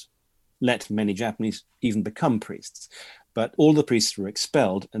hadn't let many Japanese even become priests. But all the priests were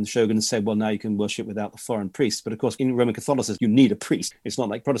expelled, and the shogun said, well, now you can worship without the foreign priests. But of course, in Roman Catholicism, you need a priest. It's not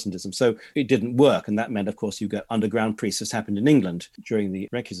like Protestantism. So it didn't work. And that meant, of course, you get underground priests, as happened in England during the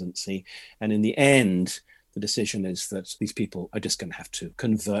Recusancy. And in the end, the decision is that these people are just going to have to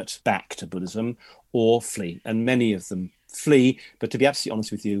convert back to Buddhism or flee. And many of them flee. But to be absolutely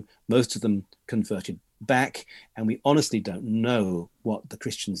honest with you, most of them converted back, and we honestly don't know what the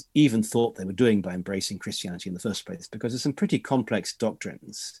Christians even thought they were doing by embracing Christianity in the first place, because there's some pretty complex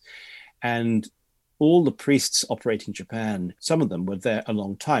doctrines. And all the priests operating in Japan, some of them were there a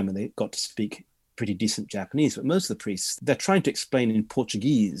long time and they got to speak pretty decent Japanese, but most of the priests, they're trying to explain in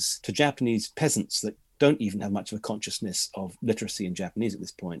Portuguese to Japanese peasants that don't even have much of a consciousness of literacy in Japanese at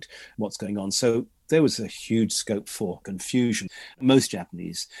this point, what's going on. So there was a huge scope for confusion. Most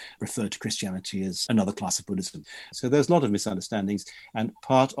Japanese refer to Christianity as another class of Buddhism. So there's a lot of misunderstandings. And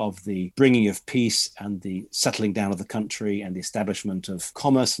part of the bringing of peace and the settling down of the country and the establishment of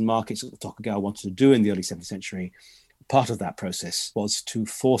commerce and markets that the Tokugawa wanted to do in the early 17th century, part of that process was to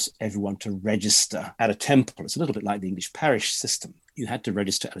force everyone to register at a temple. It's a little bit like the English parish system. You had to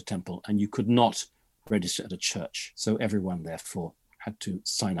register at a temple and you could not register at a church. So everyone, therefore, had to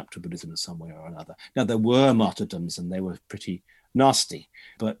sign up to Buddhism in some way or another. Now, there were martyrdoms and they were pretty nasty,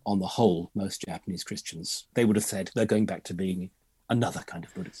 but on the whole, most Japanese Christians, they would have said they're going back to being another kind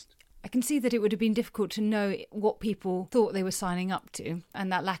of Buddhist. I can see that it would have been difficult to know what people thought they were signing up to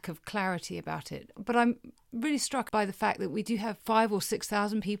and that lack of clarity about it. But I'm really struck by the fact that we do have 5,000 or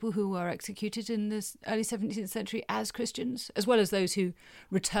 6,000 people who were executed in this early 17th century as Christians, as well as those who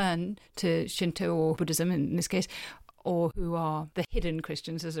return to Shinto or Buddhism in this case, or who are the hidden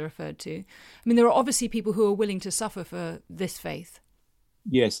Christians as they're referred to. I mean, there are obviously people who are willing to suffer for this faith.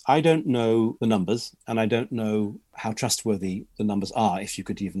 Yes, I don't know the numbers, and I don't know how trustworthy the numbers are, if you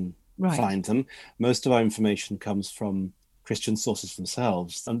could even find them. Most of our information comes from Christian sources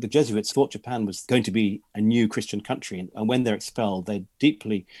themselves. And the Jesuits thought Japan was going to be a new Christian country. And when they're expelled, they're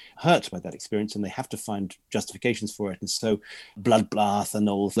deeply hurt by that experience and they have to find justifications for it. And so bloodbath and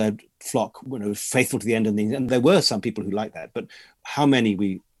all their flock, faithful to the end. And there were some people who liked that. But how many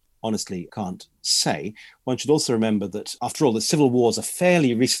we honestly can't say. One should also remember that, after all, the civil wars are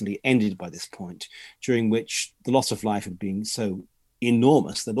fairly recently ended by this point, during which the loss of life had been so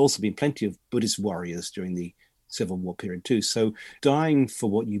enormous. There'd also been plenty of Buddhist warriors during the Civil War period too. So dying for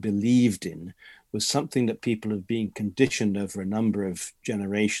what you believed in was something that people had been conditioned over a number of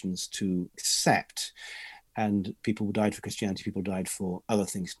generations to accept. And people who died for Christianity, people died for other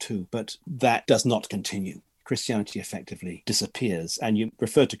things too. But that does not continue. Christianity effectively disappears. And you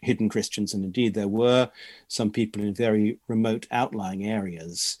refer to hidden Christians, and indeed there were some people in very remote outlying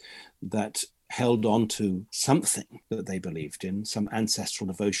areas that held on to something that they believed in, some ancestral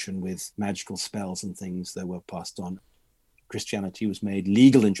devotion with magical spells and things that were passed on. Christianity was made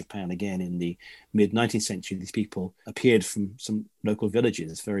legal in Japan again in the mid-19th century. These people appeared from some local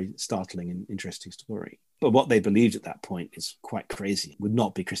villages. Very startling and interesting story. But what they believed at that point is quite crazy. It would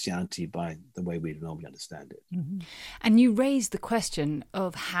not be Christianity by the way we normally understand it. Mm-hmm. And you raised the question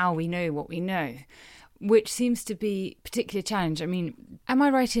of how we know what we know, which seems to be a particular challenge. I mean, am I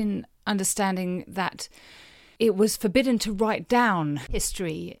right in understanding that it was forbidden to write down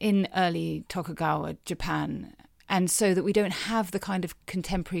history in early Tokugawa Japan, and so that we don't have the kind of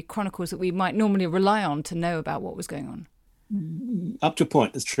contemporary chronicles that we might normally rely on to know about what was going on? Up to a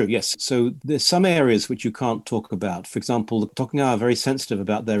point, that's true, yes. So there's some areas which you can't talk about. For example, the Tokugawa are very sensitive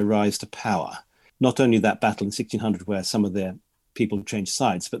about their rise to power. Not only that battle in 1600 where some of their people changed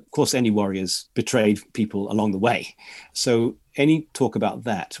sides, but of course any warriors betrayed people along the way. So any talk about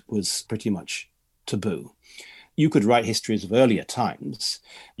that was pretty much taboo. You could write histories of earlier times.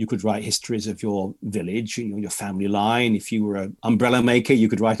 You could write histories of your village, your family line. If you were an umbrella maker, you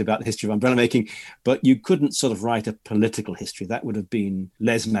could write about the history of umbrella making, but you couldn't sort of write a political history. That would have been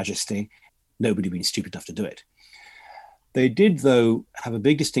lèse-majesté. Nobody would have been stupid enough to do it. They did, though, have a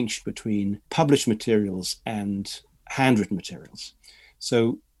big distinction between published materials and handwritten materials.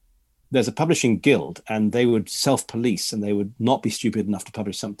 So there's a publishing guild, and they would self-police, and they would not be stupid enough to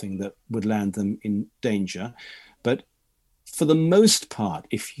publish something that would land them in danger. But for the most part,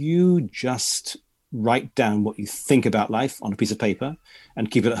 if you just write down what you think about life on a piece of paper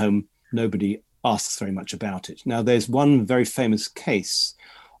and keep it at home, nobody asks very much about it. Now, there's one very famous case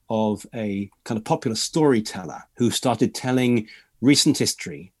of a kind of popular storyteller who started telling recent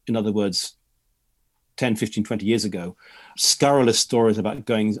history, in other words, 10, 15, 20 years ago, scurrilous stories about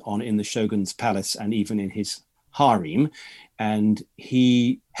goings on in the shogun's palace and even in his harem. And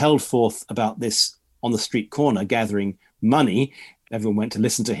he held forth about this on the street corner, gathering money. Everyone went to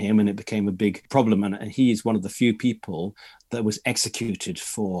listen to him, and it became a big problem. And he is one of the few people that was executed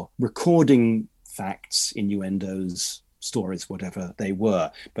for recording facts, innuendos, stories, whatever they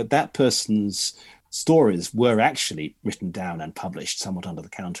were. But that person's stories were actually written down and published somewhat under the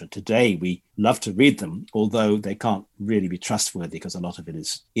counter. Today, we love to read them, although they can't really be trustworthy because a lot of it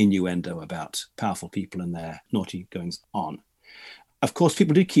is innuendo about powerful people and their naughty goings on. Of course,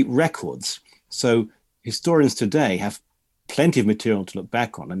 people do keep records. So historians today have plenty of material to look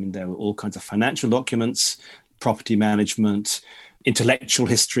back on. I mean, there were all kinds of financial documents, property management, intellectual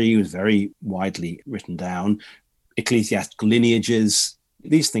history was very widely written down, ecclesiastical lineages.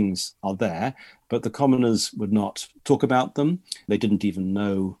 These things are there, but the commoners would not talk about them. They didn't even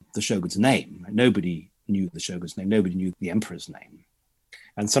know the shogun's name. Nobody knew the shogun's name. Nobody knew the emperor's name.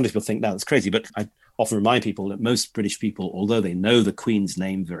 And some people think, that's crazy, but I often remind people that most British people, although they know the Queen's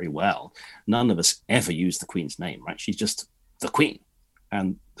name very well, none of us ever use the Queen's name, right? She's just the Queen.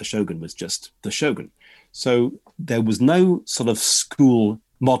 And the shogun was just the shogun. So there was no sort of school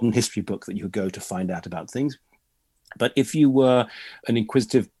modern history book that you could go to find out about things. But if you were an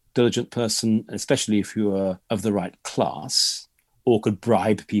inquisitive, diligent person, especially if you were of the right class, or could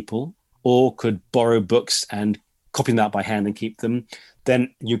bribe people, or could borrow books and copy them out by hand and keep them,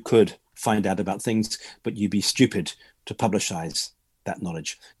 then you could find out about things, but you'd be stupid to publicize that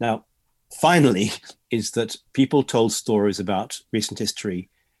knowledge. Now, finally, is that people told stories about recent history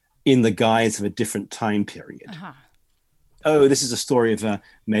in the guise of a different time period. Uh-huh. Oh, this is a story of a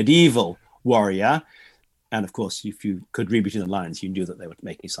medieval warrior. And of course, if you could read between the lines, you knew that they were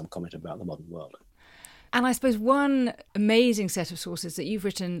making some comment about the modern world. And I suppose one amazing set of sources that you've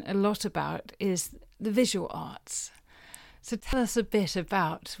written a lot about is the visual arts. So tell us a bit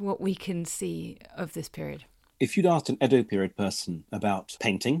about what we can see of this period. If you'd asked an Edo period person about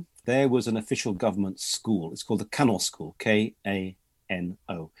painting, there was an official government school. It's called the Kano School,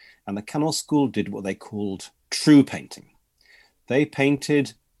 K-A-N-O. And the Kano School did what they called true painting. They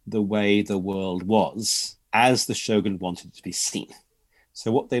painted the way the world was as the shogun wanted it to be seen.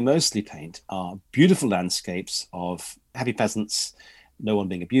 So what they mostly paint are beautiful landscapes of happy peasants, no one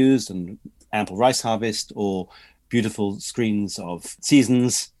being abused, and ample rice harvest, or beautiful screens of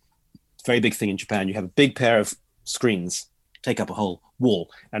seasons. It's a very big thing in Japan. You have a big pair of screens take up a whole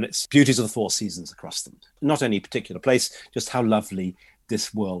wall, and it's beauties of the four seasons across them. Not any particular place, just how lovely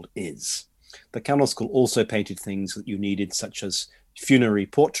this world is. The Canal School also painted things that you needed, such as funerary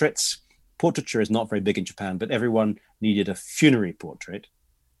portraits. Portraiture is not very big in Japan, but everyone needed a funerary portrait.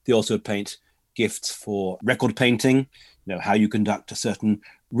 They also paint gifts for record painting, how you conduct a certain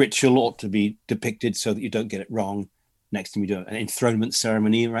ritual ought to be depicted so that you don't get it wrong. Next time you do an enthronement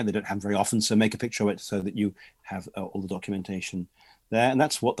ceremony, right? They don't happen very often, so make a picture of it so that you have all the documentation there. And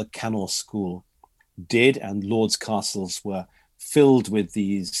that's what the Canal School did, and lords' castles were filled with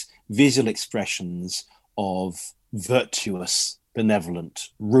these visual expressions of virtuous, benevolent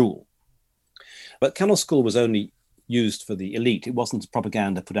rule. But Canal School was only used for the elite. It wasn't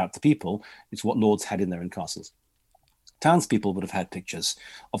propaganda put out to people. It's what lords had in their own castles. Townspeople would have had pictures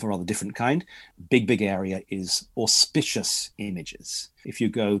of a rather different kind. Big area is auspicious images. If you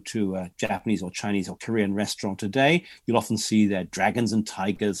go to a Japanese or Chinese or Korean restaurant today, you'll often see there dragons and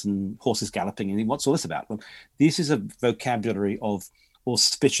tigers and horses galloping. And what's all this about? Well, this is a vocabulary of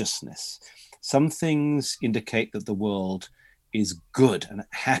auspiciousness. Some things indicate that the world is good and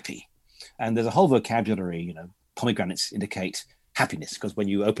happy. And there's a whole vocabulary, pomegranates indicate happiness because when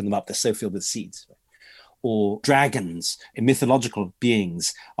you open them up, they're so filled with seeds. Or dragons, mythological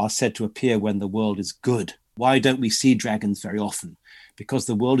beings, are said to appear when the world is good. Why don't we see dragons very often? Because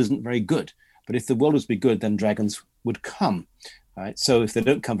the world isn't very good. But if the world was be good, then dragons would come. Right? So if they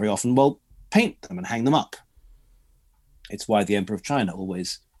don't come very often, well, paint them and hang them up. It's why the Emperor of China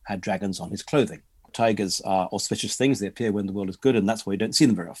always had dragons on his clothing. Tigers are auspicious things. They appear when the world is good, and that's why you don't see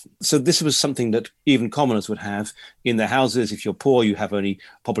them very often. So this was something that even commoners would have in their houses. If you're poor, you have only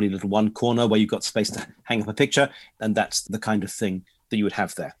probably a little one corner where you've got space to hang up a picture, and that's the kind of thing that you would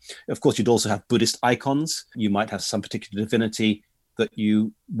have there. Of course, you'd also have Buddhist icons. You might have some particular divinity that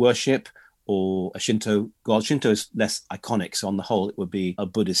you worship, or a Shinto god. Shinto is less iconic, so on the whole, it would be a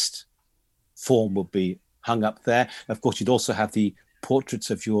Buddhist form would be hung up there. Of course, you'd also have the portraits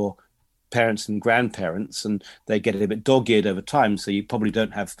of your parents and grandparents, and they get a bit dog-eared over time, so you probably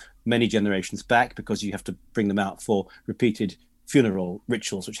don't have many generations back because you have to bring them out for repeated funeral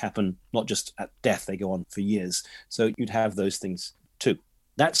rituals, which happen not just at death, they go on for years. So you'd have those things too.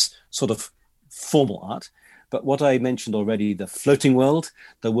 That's sort of formal art. But what I mentioned already, the floating world,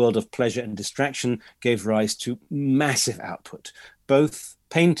 the world of pleasure and distraction, gave rise to massive output, both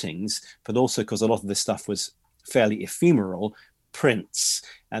paintings, but also because a lot of this stuff was fairly ephemeral, prints.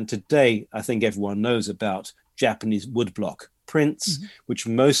 And today, I think everyone knows about Japanese woodblock prints, which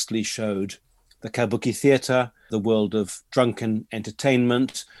mostly showed the kabuki theater, the world of drunken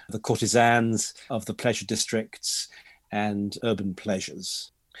entertainment, the courtesans of the pleasure districts and urban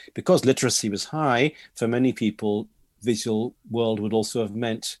pleasures. Because literacy was high, for many people, visual world would also have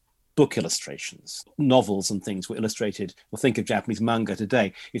meant book illustrations. Novels and things were illustrated. Well, think of Japanese manga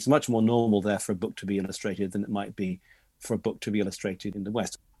today. It's much more normal there for a book to be illustrated than it might be for a book to be illustrated in the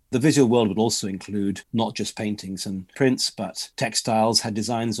West. The visual world would also include not just paintings and prints, but textiles had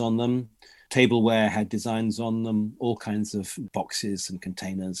designs on them, tableware had designs on them, all kinds of boxes and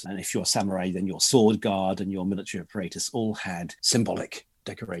containers. And if you're a samurai, then your sword guard and your military apparatus all had symbolic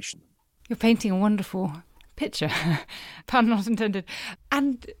decoration. You're painting a wonderful picture, pun not intended.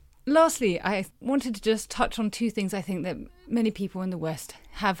 And lastly, I wanted to just touch on two things I think that many people in the West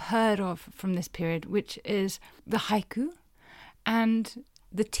have heard of from this period, which is the haiku and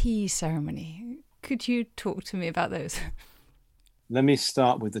the tea ceremony. Could you talk to me about those? Let me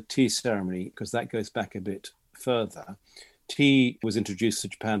start with the tea ceremony, because that goes back a bit further. Tea was introduced to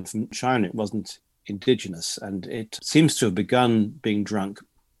Japan from China. It wasn't indigenous, and it seems to have begun being drunk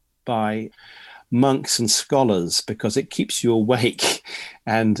by monks and scholars because it keeps you awake.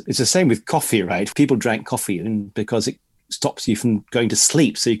 And it's the same with coffee, right? People drank coffee because it stops you from going to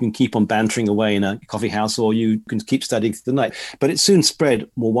sleep, so you can keep on bantering away in a coffee house, or you can keep studying through the night. But it soon spread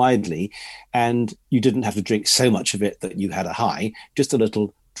more widely, and you didn't have to drink so much of it that you had a high, just a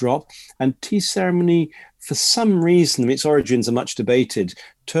little drop. And tea ceremony, for some reason, its origins are much debated,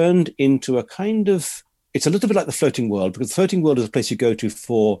 turned into a kind of, it's a little bit like the floating world, because the floating world is a place you go to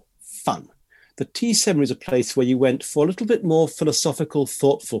for fun. The tea ceremony is a place where you went for a little bit more philosophical,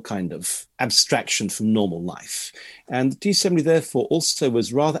 thoughtful kind of abstraction from normal life. And the tea ceremony, therefore, also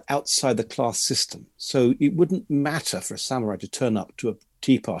was rather outside the class system. So it wouldn't matter for a samurai to turn up to a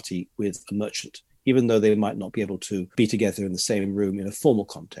tea party with a merchant, even though they might not be able to be together in the same room in a formal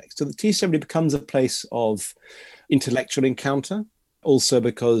context. So the tea ceremony becomes a place of intellectual encounter, also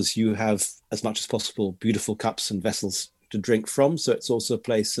because you have, as much as possible, beautiful cups and vessels to drink from. So it's also a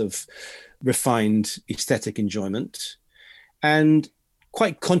place of refined aesthetic enjoyment. And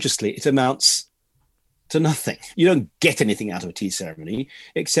quite consciously, it amounts to nothing. You don't get anything out of a tea ceremony,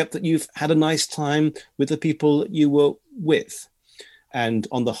 except that you've had a nice time with the people you were with. And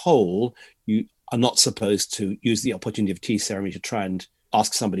on the whole, you are not supposed to use the opportunity of tea ceremony to try and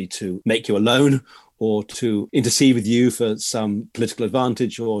ask somebody to make you a loan or to intercede with you for some political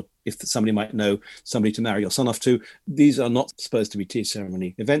advantage, or if somebody might know somebody to marry your son off to. These are not supposed to be tea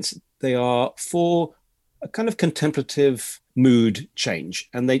ceremony events. They are for a kind of contemplative mood change,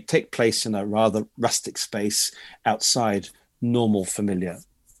 and they take place in a rather rustic space outside normal familiar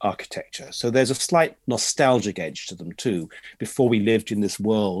architecture. So there's a slight nostalgic edge to them too. Before we lived in this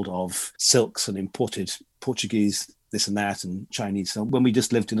world of silks and imported Portuguese this and that and Chinese, so when we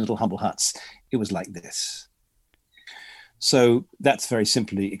just lived in little humble huts, it was like this. So that's very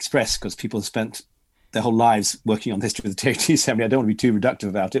simply expressed because people have spent their whole lives working on the history of the tea ceremony. I don't want to be too reductive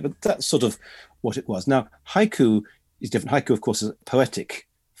about it, but that's sort of what it was. Now, haiku is different. Haiku, of course, is a poetic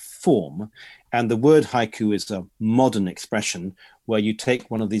form, and the word haiku is a modern expression where you take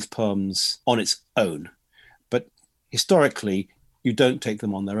one of these poems on its own. But historically, you don't take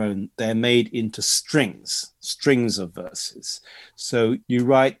them on their own. They're made into strings of verses. So you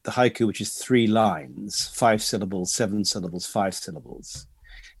write the haiku, which is 3 lines, 5 syllables, 7 syllables, 5 syllables.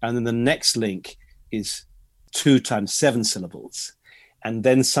 And then the next link is 2 times 7 syllables. And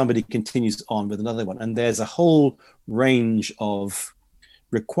then somebody continues on with another one. And there's a whole range of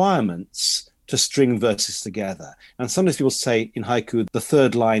requirements to string verses together. And sometimes people say in haiku, the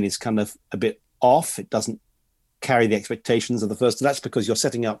 3rd line is kind of a bit off. It doesn't carry the expectations of the first. And that's because you're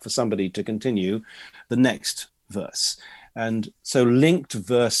setting up for somebody to continue the next verse. And so linked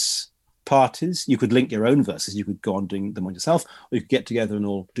verse parties, you could link your own verses. You could go on doing them on yourself, or you could get together and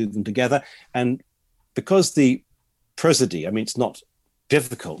all do them together. And because the prosody, I mean, it's not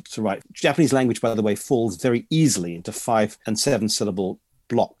difficult to write. Japanese language, by the way, falls very easily into 5 and 7 syllable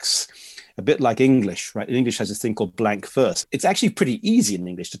blocks, a bit like English, right? English has this thing called blank verse. It's actually pretty easy in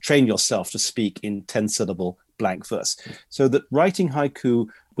English to train yourself to speak in 10 syllable blank verse. So that writing haiku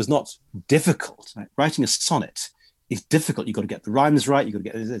was not difficult. Right? Writing a sonnet is difficult. You've got to get the rhymes right. You've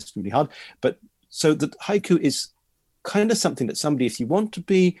got to get, it's really hard. But so that haiku is kind of something that somebody, if you want to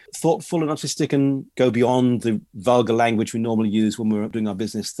be thoughtful and artistic and go beyond the vulgar language we normally use when we're doing our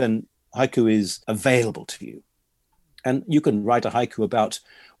business, then haiku is available to you. And you can write a haiku about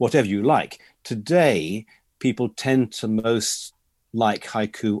whatever you like. Today, people tend to most like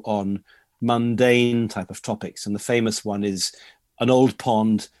haiku on mundane type of topics. And the famous one is an old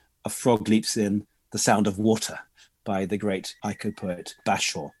pond, a frog leaps in, the sound of water, by the great haiku poet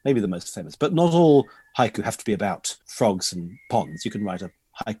Basho, maybe the most famous. But not all haiku have to be about frogs and ponds. You can write a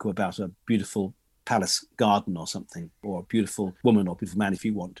haiku about a beautiful palace garden or something, or a beautiful woman or beautiful man if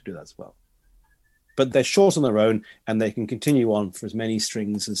you want to do that as well. But they're short on their own, and they can continue on for as many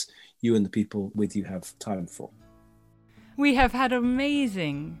strings as you and the people with you have time for. We have had an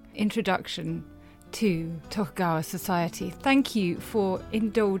amazing introduction to Tokugawa society. Thank you for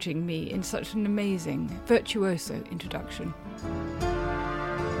indulging me in such an amazing, virtuoso introduction.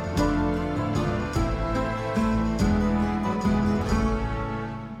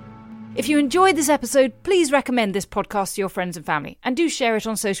 If you enjoyed this episode, please recommend this podcast to your friends and family, and do share it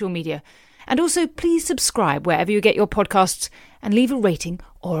on social media. And also, please subscribe wherever you get your podcasts and leave a rating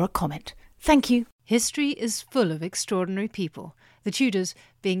or a comment. Thank you. History is full of extraordinary people, the Tudors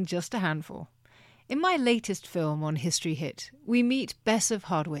being just a handful. In my latest film on History Hit, we meet Bess of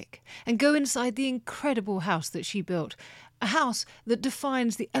Hardwick and go inside the incredible house that she built, a house that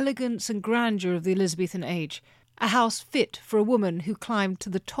defines the elegance and grandeur of the Elizabethan age, a house fit for a woman who climbed to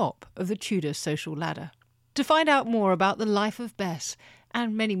the top of the Tudor social ladder. To find out more about the life of Bess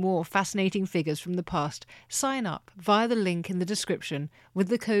and many more fascinating figures from the past, sign up via the link in the description with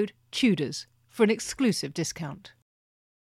the code TUDORS for an exclusive discount.